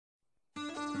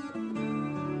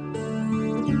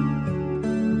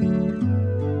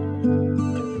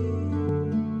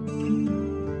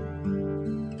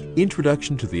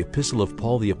Introduction to the Epistle of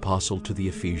Paul the Apostle to the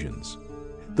Ephesians.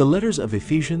 The letters of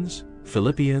Ephesians,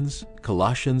 Philippians,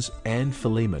 Colossians, and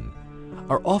Philemon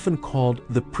are often called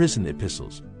the prison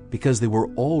epistles because they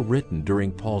were all written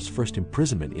during Paul's first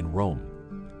imprisonment in Rome.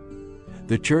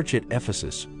 The church at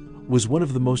Ephesus was one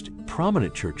of the most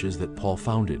prominent churches that Paul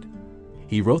founded.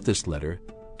 He wrote this letter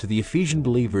to the Ephesian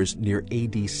believers near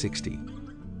AD 60.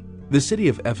 The city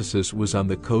of Ephesus was on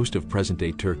the coast of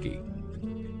present-day Turkey.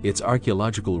 Its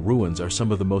archaeological ruins are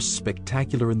some of the most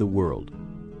spectacular in the world.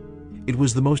 It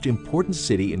was the most important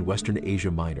city in Western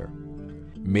Asia Minor.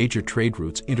 Major trade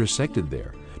routes intersected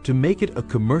there to make it a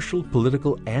commercial,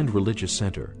 political, and religious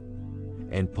center.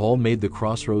 And Paul made the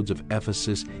crossroads of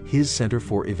Ephesus his center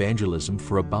for evangelism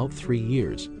for about 3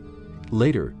 years.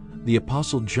 Later, the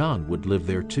Apostle John would live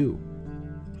there too.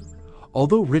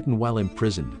 Although written while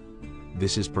imprisoned,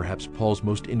 this is perhaps Paul's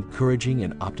most encouraging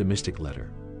and optimistic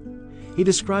letter. He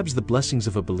describes the blessings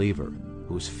of a believer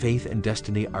whose faith and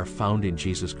destiny are found in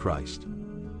Jesus Christ.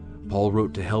 Paul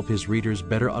wrote to help his readers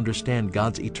better understand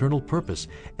God's eternal purpose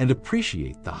and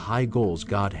appreciate the high goals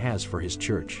God has for His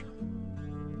church.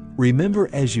 Remember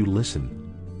as you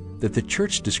listen that the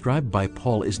church described by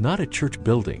Paul is not a church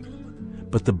building,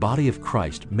 but the body of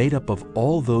Christ made up of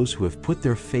all those who have put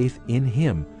their faith in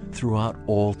Him throughout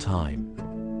all time.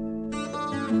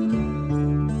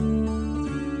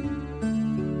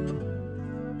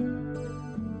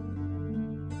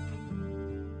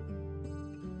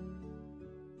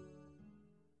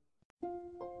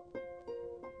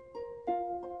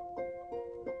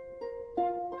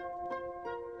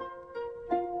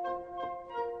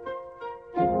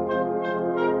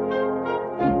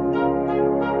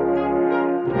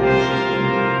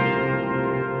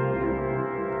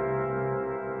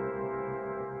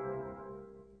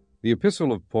 The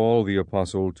Epistle of Paul the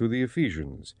Apostle to the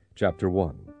Ephesians, chapter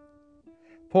 1.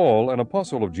 Paul, an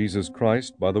apostle of Jesus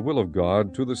Christ, by the will of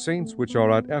God, to the saints which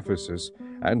are at Ephesus,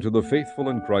 and to the faithful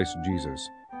in Christ Jesus.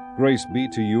 Grace be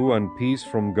to you and peace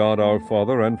from God our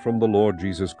Father and from the Lord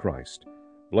Jesus Christ.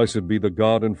 Blessed be the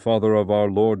God and Father of our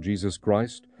Lord Jesus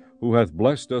Christ, who hath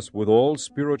blessed us with all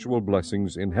spiritual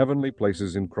blessings in heavenly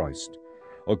places in Christ,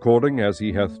 according as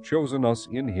He hath chosen us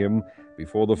in Him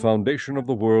before the foundation of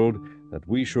the world, that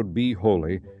we should be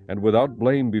holy and without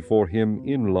blame before Him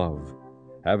in love,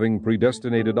 having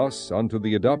predestinated us unto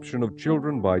the adoption of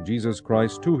children by Jesus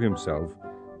Christ to Himself,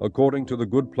 according to the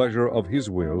good pleasure of His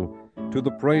will, to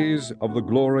the praise of the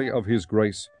glory of His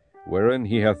grace, wherein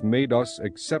He hath made us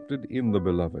accepted in the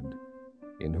Beloved,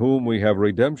 in whom we have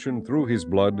redemption through His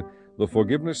blood, the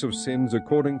forgiveness of sins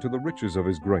according to the riches of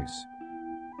His grace,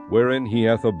 wherein He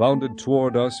hath abounded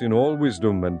toward us in all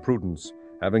wisdom and prudence,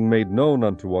 having made known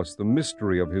unto us the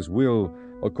mystery of His will,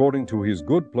 according to His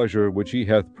good pleasure which He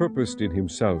hath purposed in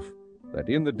Himself, that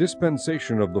in the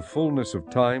dispensation of the fullness of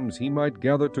times He might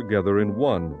gather together in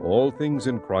one all things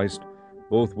in Christ,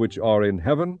 both which are in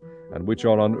heaven and which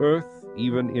are on earth,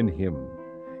 even in Him,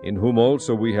 in whom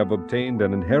also we have obtained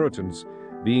an inheritance,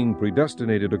 being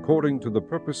predestinated according to the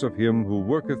purpose of Him who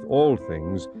worketh all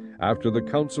things after the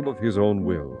counsel of His own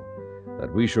will,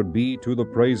 that we should be to the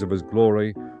praise of His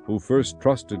glory, who first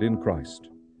trusted in Christ,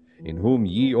 in whom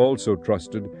ye also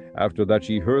trusted, after that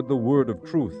ye heard the word of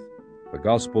truth, the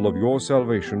gospel of your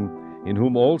salvation, in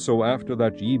whom also after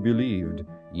that ye believed,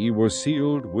 ye were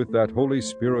sealed with that Holy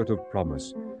Spirit of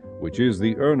promise, which is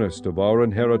the earnest of our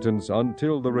inheritance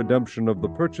until the redemption of the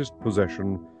purchased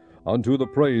possession, unto the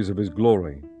praise of His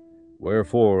glory.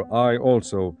 Wherefore I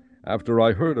also, after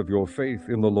I heard of your faith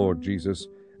in the Lord Jesus,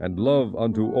 and love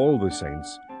unto all the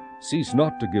saints, cease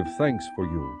not to give thanks for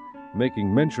you,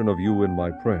 making mention of you in my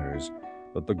prayers,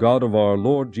 that the God of our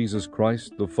Lord Jesus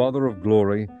Christ, the Father of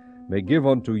glory, may give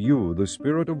unto you the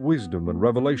spirit of wisdom and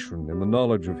revelation in the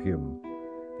knowledge of Him,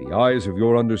 the eyes of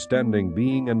your understanding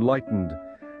being enlightened,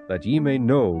 that ye may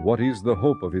know what is the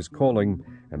hope of His calling,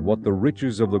 and what the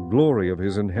riches of the glory of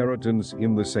His inheritance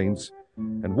in the saints,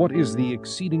 and what is the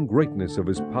exceeding greatness of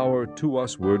His power to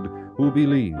usward who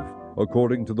believe,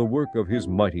 according to the work of His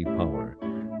mighty power,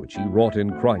 which He wrought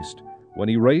in Christ, when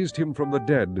He raised Him from the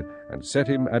dead, and set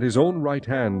Him at His own right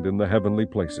hand in the heavenly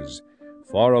places,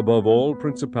 far above all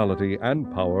principality and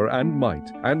power and might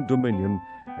and dominion,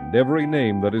 and every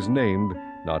name that is named,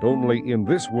 not only in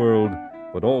this world,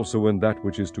 but also in that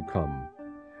which is to come,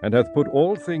 and hath put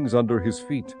all things under His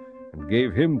feet, and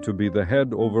gave Him to be the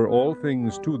head over all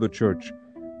things to the church,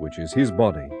 which is His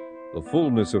body, the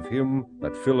fullness of Him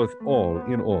that filleth all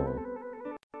in all.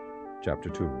 Chapter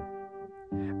 2.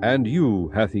 And you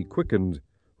hath He quickened,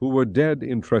 who were dead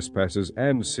in trespasses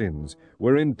and sins,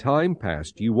 where in time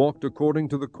past ye walked according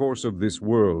to the course of this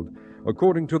world,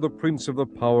 according to the prince of the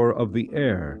power of the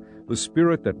air, the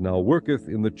spirit that now worketh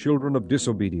in the children of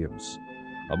disobedience,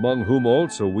 among whom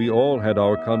also we all had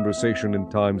our conversation in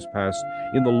times past,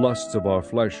 in the lusts of our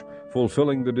flesh,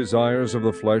 fulfilling the desires of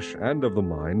the flesh and of the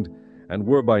mind, and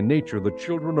were by nature the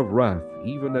children of wrath,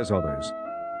 even as others.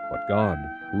 But God,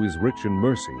 who is rich in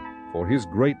mercy, for his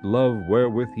great love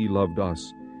wherewith he loved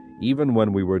us, even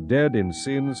when we were dead in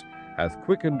sins, hath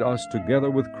quickened us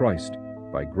together with Christ.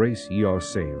 By grace ye are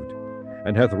saved,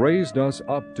 and hath raised us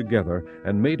up together,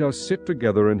 and made us sit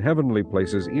together in heavenly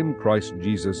places in Christ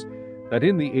Jesus, that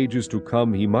in the ages to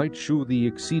come he might shew the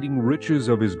exceeding riches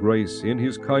of his grace in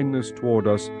his kindness toward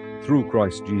us through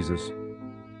Christ Jesus.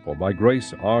 For by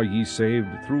grace are ye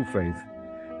saved through faith,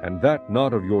 and that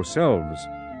not of yourselves.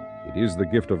 It is the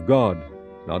gift of God,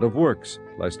 not of works,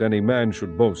 lest any man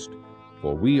should boast.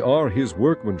 For we are his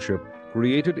workmanship,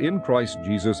 created in Christ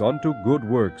Jesus unto good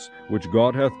works, which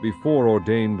God hath before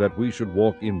ordained that we should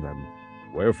walk in them.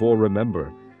 Wherefore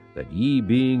remember, that ye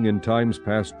being in times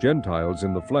past Gentiles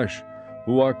in the flesh,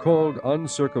 who are called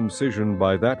uncircumcision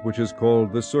by that which is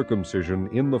called the circumcision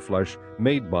in the flesh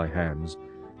made by hands,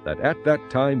 that at that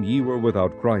time ye were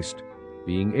without Christ,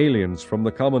 being aliens from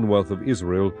the commonwealth of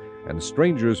Israel, and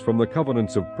strangers from the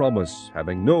covenants of promise,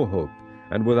 having no hope,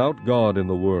 and without God in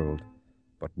the world.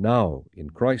 But now in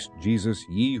Christ Jesus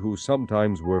ye who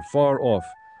sometimes were far off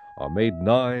are made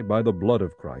nigh by the blood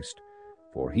of Christ.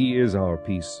 For he is our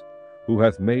peace, who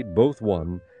hath made both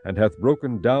one, and hath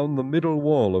broken down the middle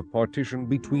wall of partition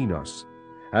between us,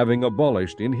 having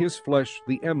abolished in his flesh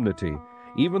the enmity,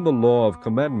 even the law of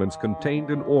commandments contained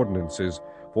in ordinances,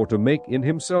 for to make in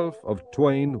himself of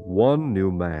twain one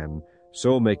new man,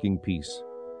 so making peace,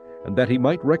 and that he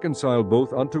might reconcile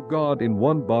both unto God in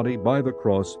one body by the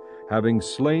cross, having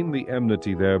slain the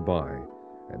enmity thereby,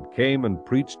 and came and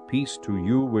preached peace to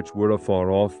you which were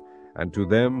afar off, and to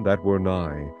them that were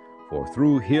nigh. For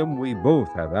through him we both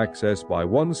have access by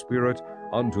one Spirit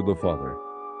unto the Father.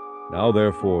 Now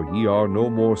therefore ye are no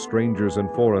more strangers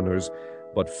and foreigners,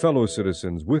 but fellow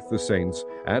citizens with the saints,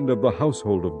 and of the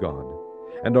household of God,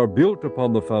 and are built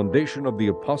upon the foundation of the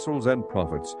apostles and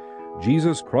prophets,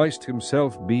 Jesus Christ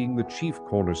himself being the chief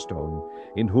cornerstone,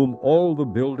 in whom all the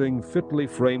building fitly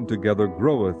framed together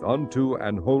groweth unto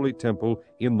an holy temple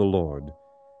in the Lord,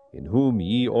 in whom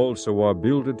ye also are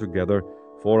builded together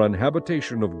for an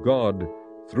habitation of God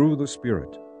through the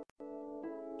Spirit.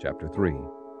 Chapter 3.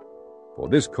 For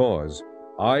this cause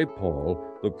I, Paul,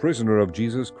 the prisoner of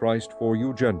Jesus Christ for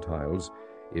you Gentiles,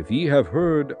 if ye have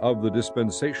heard of the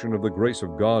dispensation of the grace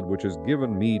of God which is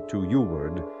given me to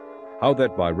you-ward, how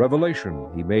that by revelation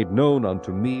he made known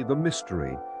unto me the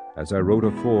mystery, as I wrote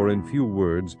afore in few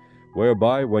words,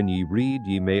 whereby when ye read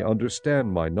ye may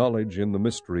understand my knowledge in the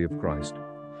mystery of Christ,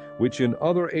 which in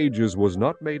other ages was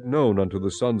not made known unto the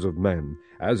sons of men,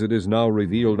 as it is now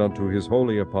revealed unto his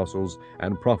holy apostles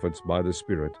and prophets by the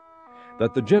Spirit,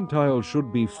 that the Gentiles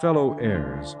should be fellow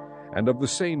heirs, and of the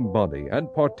same body,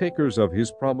 and partakers of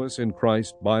his promise in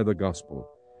Christ by the gospel,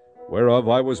 whereof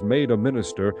I was made a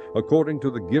minister according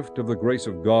to the gift of the grace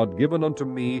of God given unto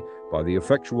me by the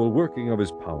effectual working of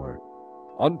his power.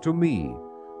 Unto me,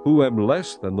 who am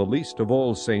less than the least of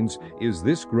all saints, is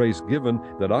this grace given,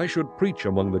 that I should preach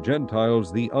among the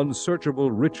Gentiles the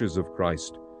unsearchable riches of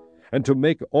Christ, and to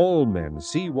make all men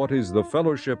see what is the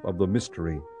fellowship of the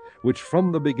mystery, which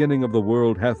from the beginning of the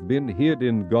world hath been hid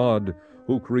in God,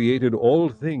 who created all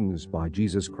things by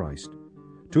Jesus Christ,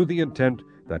 to the intent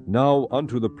that now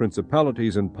unto the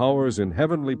principalities and powers in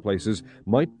heavenly places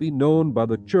might be known by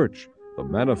the church the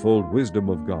manifold wisdom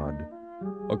of God,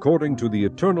 according to the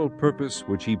eternal purpose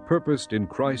which he purposed in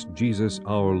Christ Jesus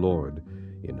our Lord,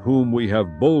 in whom we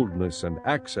have boldness and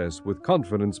access with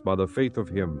confidence by the faith of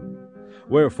him.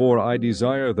 Wherefore I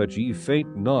desire that ye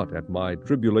faint not at my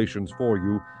tribulations for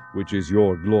you, which is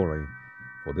your glory.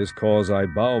 For this cause I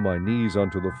bow my knees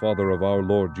unto the Father of our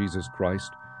Lord Jesus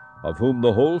Christ, of whom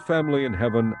the whole family in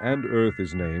heaven and earth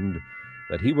is named,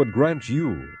 that he would grant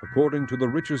you, according to the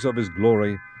riches of his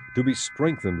glory, to be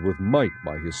strengthened with might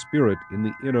by his Spirit in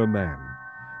the inner man,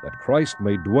 that Christ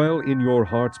may dwell in your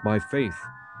hearts by faith,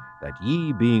 that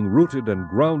ye, being rooted and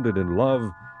grounded in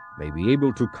love, may be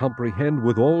able to comprehend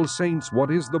with all saints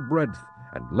what is the breadth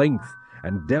and length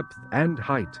and depth and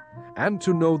height, and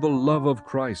to know the love of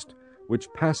Christ, which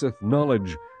passeth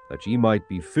knowledge, that ye might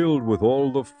be filled with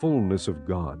all the fullness of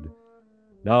God.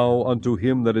 Now unto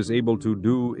him that is able to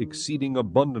do exceeding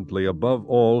abundantly above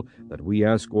all that we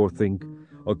ask or think,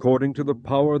 according to the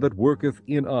power that worketh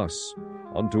in us,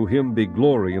 unto him be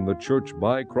glory in the church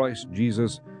by Christ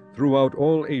Jesus throughout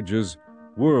all ages,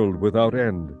 world without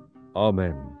end.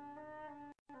 Amen.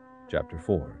 Chapter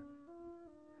 4.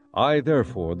 I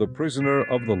therefore, the prisoner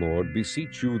of the Lord,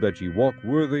 beseech you that ye walk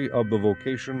worthy of the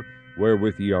vocation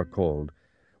wherewith ye are called,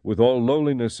 with all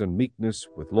lowliness and meekness,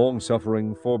 with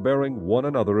long-suffering, forbearing one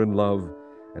another in love,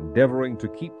 endeavoring to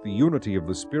keep the unity of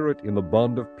the Spirit in the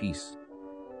bond of peace.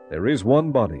 There is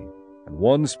one body, and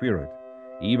one Spirit,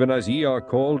 even as ye are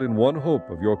called in one hope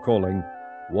of your calling,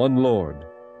 one Lord,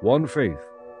 one faith,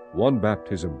 one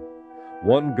baptism,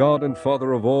 one God and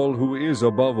Father of all, who is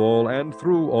above all, and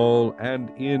through all, and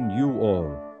in you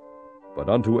all. But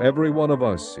unto every one of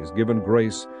us is given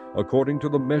grace according to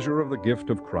the measure of the gift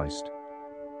of Christ.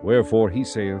 Wherefore he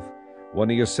saith, When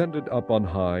he ascended up on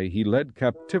high, he led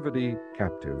captivity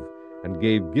captive, and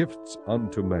gave gifts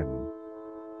unto men.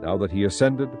 Now that he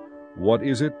ascended, what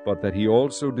is it but that he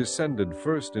also descended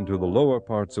first into the lower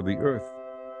parts of the earth?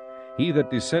 He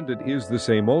that descended is the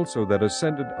same also that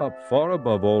ascended up far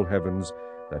above all heavens,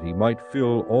 that he might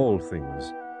fill all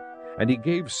things. And he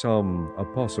gave some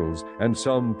apostles, and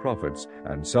some prophets,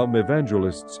 and some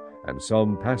evangelists, and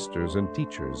some pastors and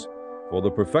teachers, for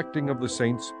the perfecting of the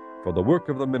saints, for the work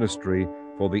of the ministry,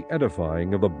 for the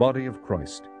edifying of the body of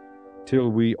Christ, till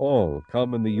we all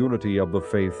come in the unity of the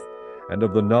faith, and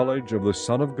of the knowledge of the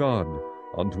Son of God,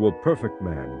 unto a perfect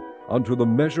man, unto the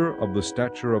measure of the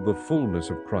stature of the fullness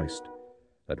of Christ,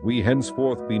 that we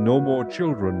henceforth be no more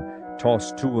children,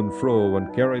 tossed to and fro,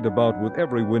 and carried about with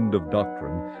every wind of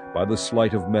doctrine, by the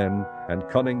sleight of men, and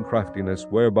cunning craftiness,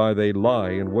 whereby they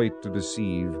lie in wait to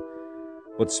deceive,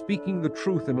 but speaking the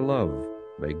truth in love,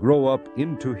 may grow up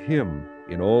into him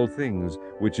in all things,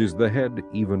 which is the head,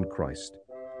 even Christ,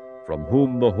 from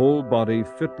whom the whole body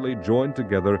fitly joined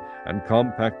together and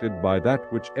compacted by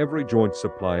that which every joint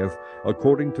supplieth,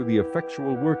 according to the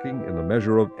effectual working in the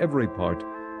measure of every part,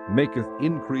 maketh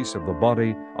increase of the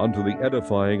body unto the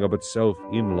edifying of itself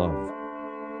in love.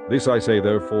 This I say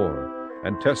therefore,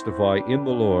 and testify in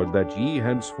the Lord, that ye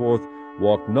henceforth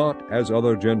walk not as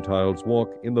other Gentiles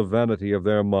walk, in the vanity of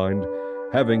their mind,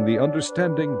 having the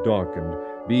understanding darkened,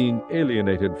 being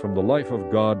alienated from the life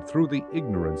of God through the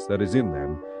ignorance that is in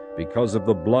them, because of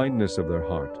the blindness of their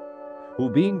heart, who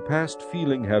being past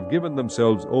feeling have given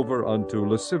themselves over unto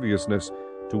lasciviousness,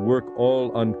 to work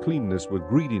all uncleanness with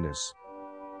greediness.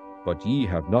 But ye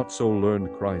have not so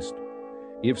learned Christ,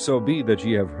 if so be that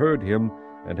ye have heard him,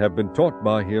 and have been taught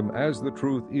by him, as the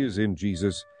truth is in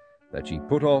Jesus, that ye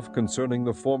put off concerning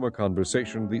the former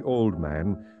conversation the old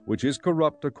man, which is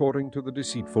corrupt according to the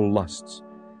deceitful lusts,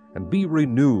 and be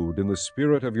renewed in the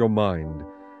spirit of your mind,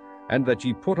 and that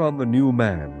ye put on the new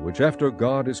man, which after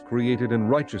God is created in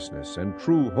righteousness and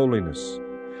true holiness.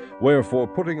 Wherefore,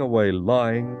 putting away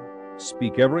lying,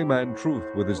 speak every man truth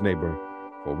with his neighbor,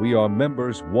 for we are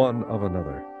members one of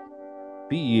another.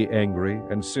 Be ye angry,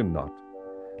 and sin not.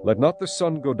 Let not the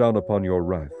sun go down upon your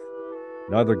wrath,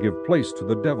 neither give place to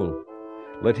the devil.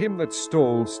 Let him that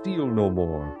stole steal no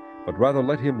more, but rather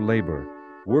let him labor,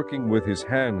 working with his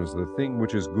hands the thing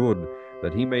which is good,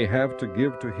 that he may have to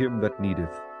give to him that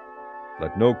needeth.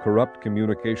 Let no corrupt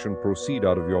communication proceed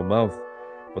out of your mouth,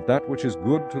 but that which is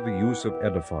good to the use of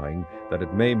edifying, that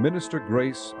it may minister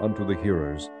grace unto the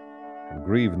hearers. And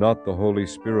grieve not the Holy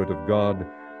Spirit of God,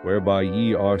 whereby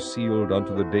ye are sealed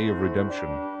unto the day of redemption.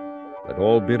 Let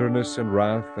all bitterness and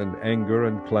wrath and anger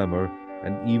and clamor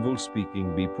and evil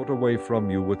speaking be put away from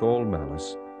you with all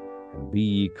malice. And be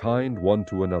ye kind one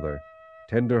to another,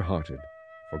 tender-hearted,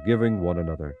 forgiving one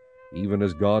another, even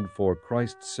as God for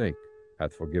Christ's sake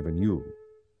hath forgiven you.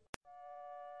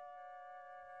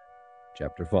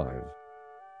 Chapter 5.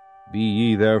 Be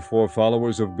ye therefore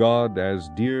followers of God as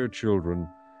dear children,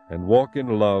 and walk in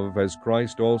love, as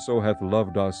Christ also hath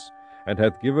loved us, and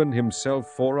hath given himself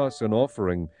for us an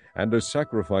offering and a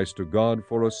sacrifice to God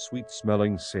for a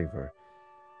sweet-smelling savor.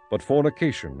 But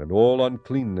fornication and all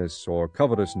uncleanness or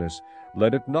covetousness,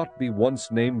 let it not be once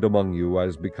named among you,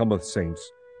 as becometh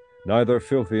saints, neither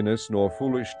filthiness, nor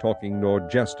foolish talking, nor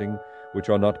jesting, which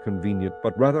are not convenient,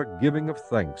 but rather giving of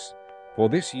thanks. For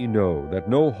this ye know, that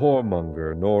no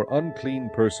whoremonger, nor unclean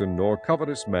person, nor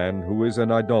covetous man, who is an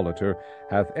idolater,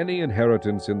 hath any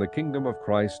inheritance in the kingdom of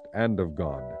Christ and of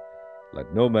God.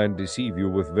 Let no man deceive you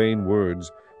with vain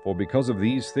words, for because of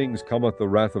these things cometh the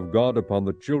wrath of God upon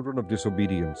the children of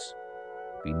disobedience.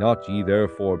 Be not ye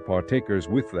therefore partakers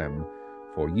with them,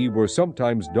 for ye were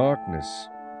sometimes darkness,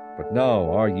 but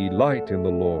now are ye light in the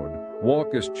Lord.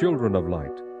 Walk as children of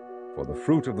light. For the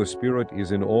fruit of the Spirit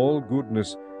is in all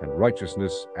goodness and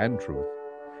righteousness and truth,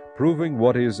 proving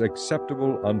what is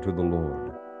acceptable unto the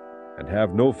Lord. And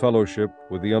have no fellowship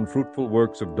with the unfruitful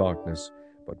works of darkness,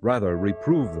 but rather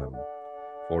reprove them.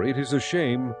 For it is a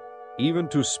shame even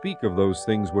to speak of those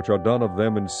things which are done of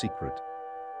them in secret.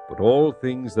 But all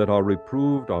things that are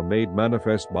reproved are made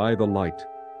manifest by the light.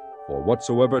 For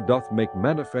whatsoever doth make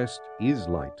manifest is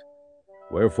light.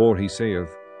 Wherefore he saith,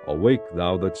 Awake,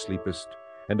 thou that sleepest,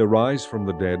 and arise from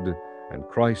the dead, and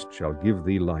Christ shall give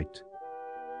thee light.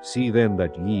 See then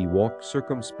that ye walk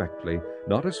circumspectly,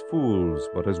 not as fools,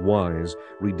 but as wise,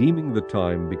 redeeming the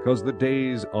time, because the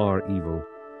days are evil.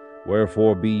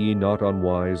 Wherefore be ye not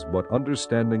unwise, but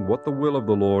understanding what the will of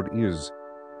the Lord is.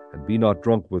 And be not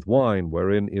drunk with wine,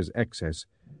 wherein is excess,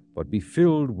 but be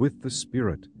filled with the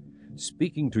Spirit,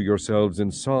 speaking to yourselves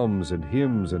in psalms and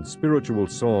hymns and spiritual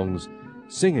songs,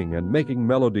 singing and making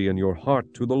melody in your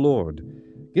heart to the Lord,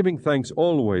 giving thanks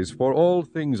always for all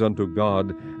things unto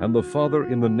God and the Father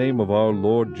in the name of our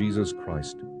Lord Jesus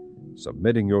Christ,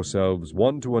 submitting yourselves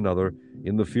one to another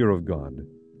in the fear of God.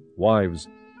 Wives,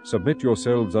 submit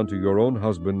yourselves unto your own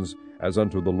husbands as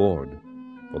unto the Lord.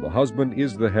 For the husband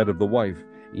is the head of the wife,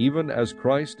 even as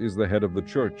Christ is the head of the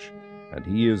church, and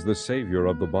he is the Savior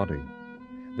of the body.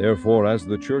 Therefore, as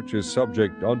the church is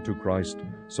subject unto Christ,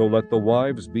 so let the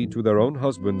wives be to their own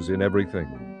husbands in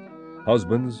everything.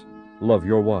 Husbands, love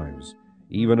your wives,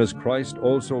 even as Christ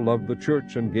also loved the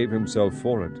church and gave himself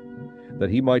for it, that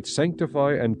he might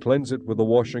sanctify and cleanse it with the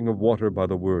washing of water by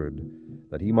the word,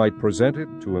 that he might present it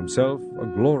to himself a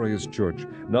glorious church,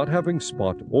 not having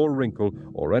spot or wrinkle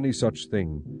or any such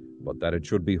thing, but that it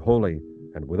should be holy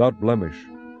and without blemish.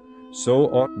 So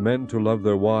ought men to love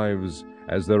their wives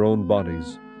as their own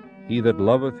bodies. He that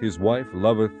loveth his wife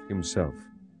loveth himself.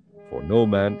 For no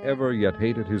man ever yet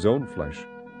hated his own flesh,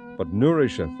 but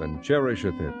nourisheth and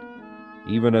cherisheth it,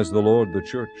 even as the Lord the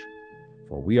church.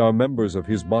 For we are members of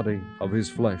his body, of his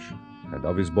flesh, and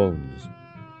of his bones.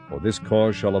 For this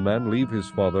cause shall a man leave his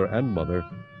father and mother,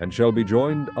 and shall be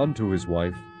joined unto his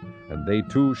wife, and they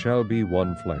two shall be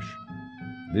one flesh.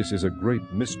 This is a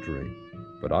great mystery,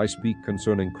 but I speak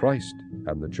concerning Christ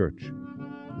and the church.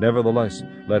 Nevertheless,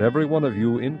 let every one of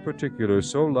you in particular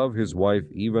so love his wife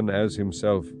even as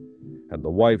himself, and the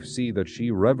wife see that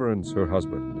she reverence her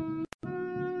husband.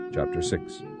 Chapter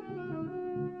 6.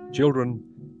 Children,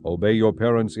 obey your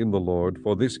parents in the Lord,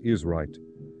 for this is right.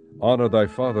 Honor thy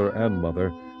father and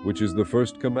mother, which is the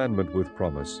first commandment with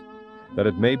promise, that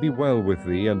it may be well with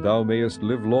thee, and thou mayest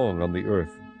live long on the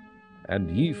earth. And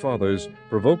ye fathers,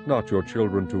 provoke not your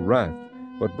children to wrath,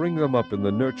 but bring them up in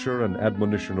the nurture and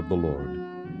admonition of the Lord.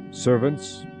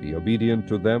 Servants, be obedient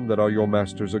to them that are your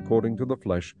masters according to the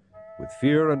flesh, with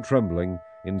fear and trembling,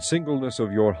 in singleness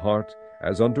of your heart,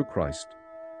 as unto Christ,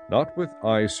 not with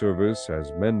eye service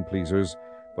as men-pleasers,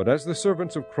 but as the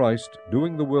servants of Christ,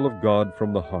 doing the will of God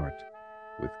from the heart,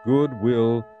 with good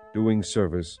will doing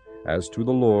service, as to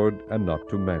the Lord, and not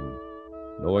to men,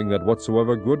 knowing that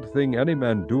whatsoever good thing any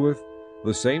man doeth,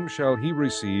 the same shall he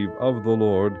receive of the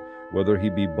Lord, whether he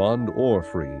be bond or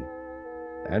free.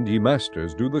 And ye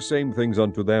masters, do the same things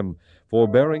unto them,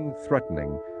 forbearing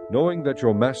threatening, knowing that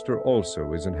your master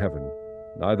also is in heaven,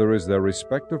 neither is there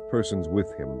respect of persons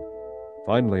with him.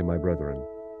 Finally, my brethren,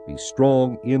 be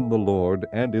strong in the Lord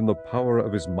and in the power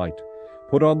of his might.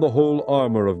 Put on the whole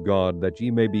armor of God, that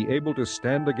ye may be able to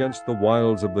stand against the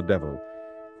wiles of the devil.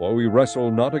 For we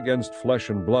wrestle not against flesh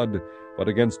and blood, but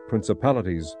against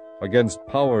principalities, against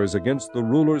powers, against the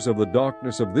rulers of the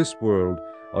darkness of this world,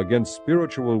 against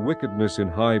spiritual wickedness in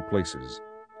high places.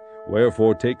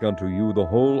 Wherefore take unto you the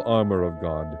whole armor of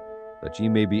God, that ye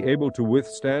may be able to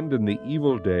withstand in the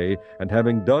evil day, and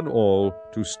having done all,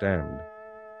 to stand.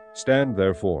 Stand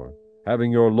therefore,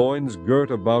 having your loins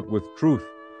girt about with truth,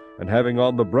 and having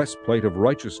on the breastplate of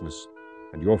righteousness,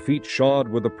 and your feet shod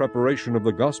with the preparation of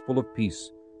the gospel of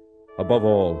peace. Above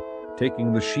all,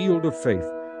 taking the shield of faith,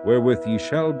 wherewith ye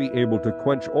shall be able to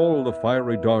quench all the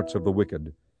fiery darts of the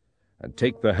wicked. And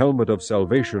take the helmet of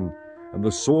salvation, and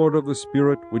the sword of the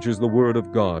Spirit, which is the word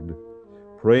of God,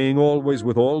 praying always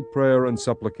with all prayer and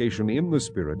supplication in the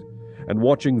Spirit, and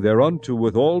watching thereunto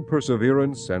with all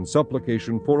perseverance and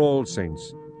supplication for all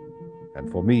saints.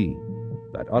 And for me,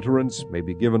 that utterance may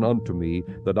be given unto me,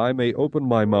 that I may open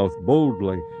my mouth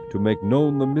boldly to make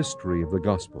known the mystery of the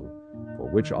gospel, for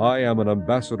which I am an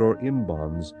ambassador in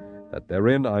bonds, that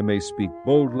therein I may speak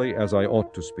boldly as I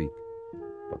ought to speak.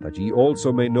 But that ye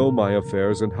also may know my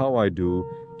affairs and how I do,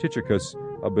 Tychicus,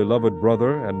 a beloved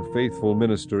brother and faithful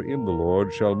minister in the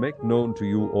Lord, shall make known to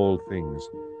you all things,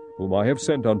 whom I have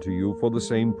sent unto you for the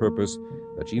same purpose,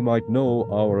 that ye might know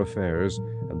our affairs,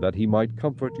 and that he might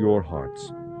comfort your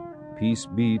hearts. Peace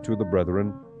be to the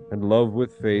brethren, and love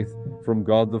with faith, from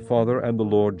God the Father and the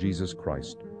Lord Jesus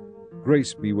Christ.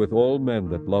 Grace be with all men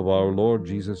that love our Lord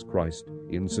Jesus Christ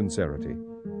in sincerity.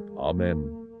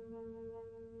 Amen.